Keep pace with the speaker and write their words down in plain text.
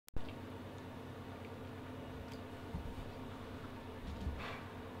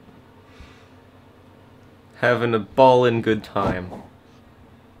Having a ballin' good time.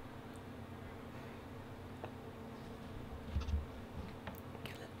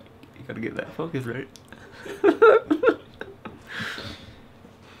 You gotta get that focus right.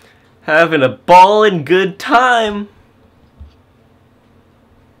 Having a ballin' good time.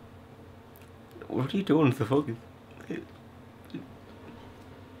 What are you doing with the focus?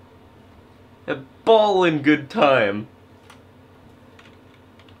 A ballin' good time.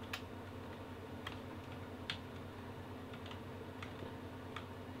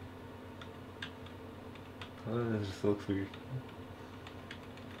 Oh, that just looks weird.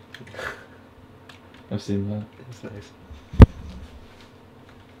 I've seen that. It's nice.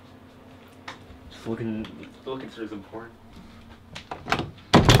 Just looking through some porn.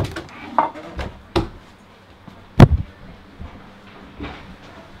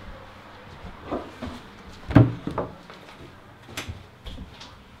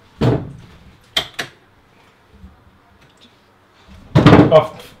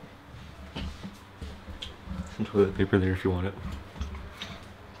 Oh. Some toilet paper there if you want it.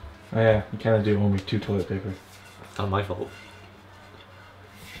 Oh yeah, you kind of do owe me 2 toilet paper. It's not my fault.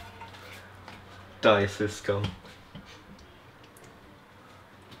 Dice scum.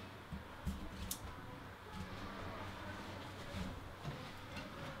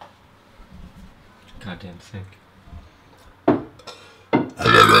 Goddamn sink.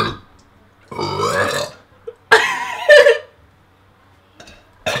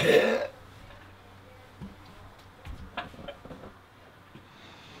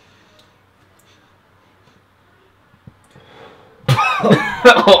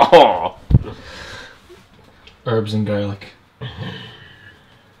 Oh. Herbs and garlic.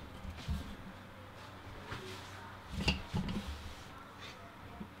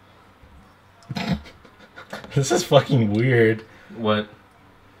 This is fucking weird. What?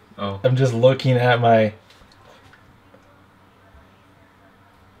 Oh. I'm just looking at my...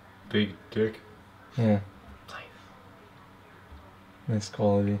 Big dick. Yeah, Nice. nice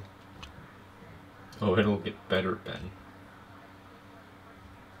quality. Oh, it'll get better, Ben.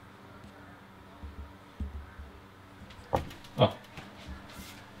 Oh.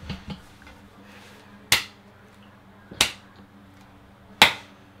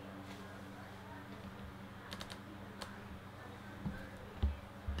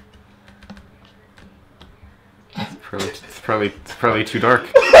 It's probably too dark.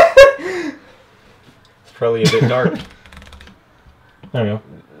 It's probably a bit dark. There we go.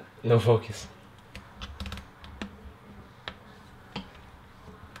 No focus.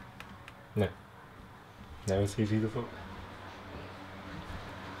 No. Now it's easy to focus.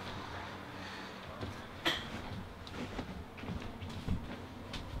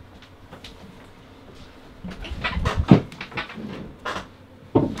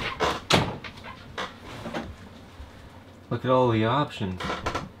 Look at all the options.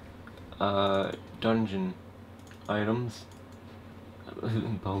 Dungeon items.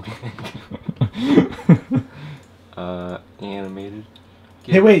 Bowling. Animated.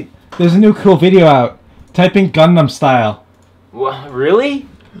 Hey, wait! There's a new cool video out. Type in Gundam Style. What? Really?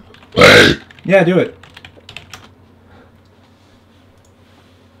 Yeah, do it.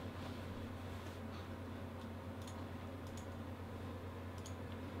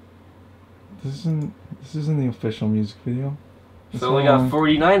 This isn't the official music video. It's only got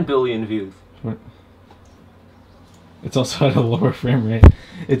 49 billion views. It's also at a lower frame rate.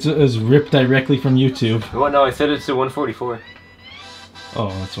 It was ripped directly from YouTube. What? No, I set it to 144. Oh,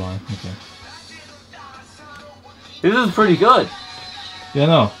 that's why. Okay. This is pretty good. Yeah,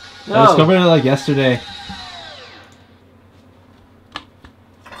 no. No. I discovered it like yesterday.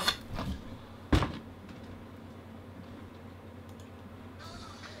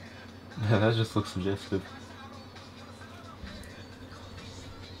 Yeah, that just looks suggestive.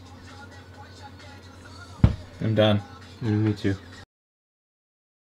 I'm done. Me too.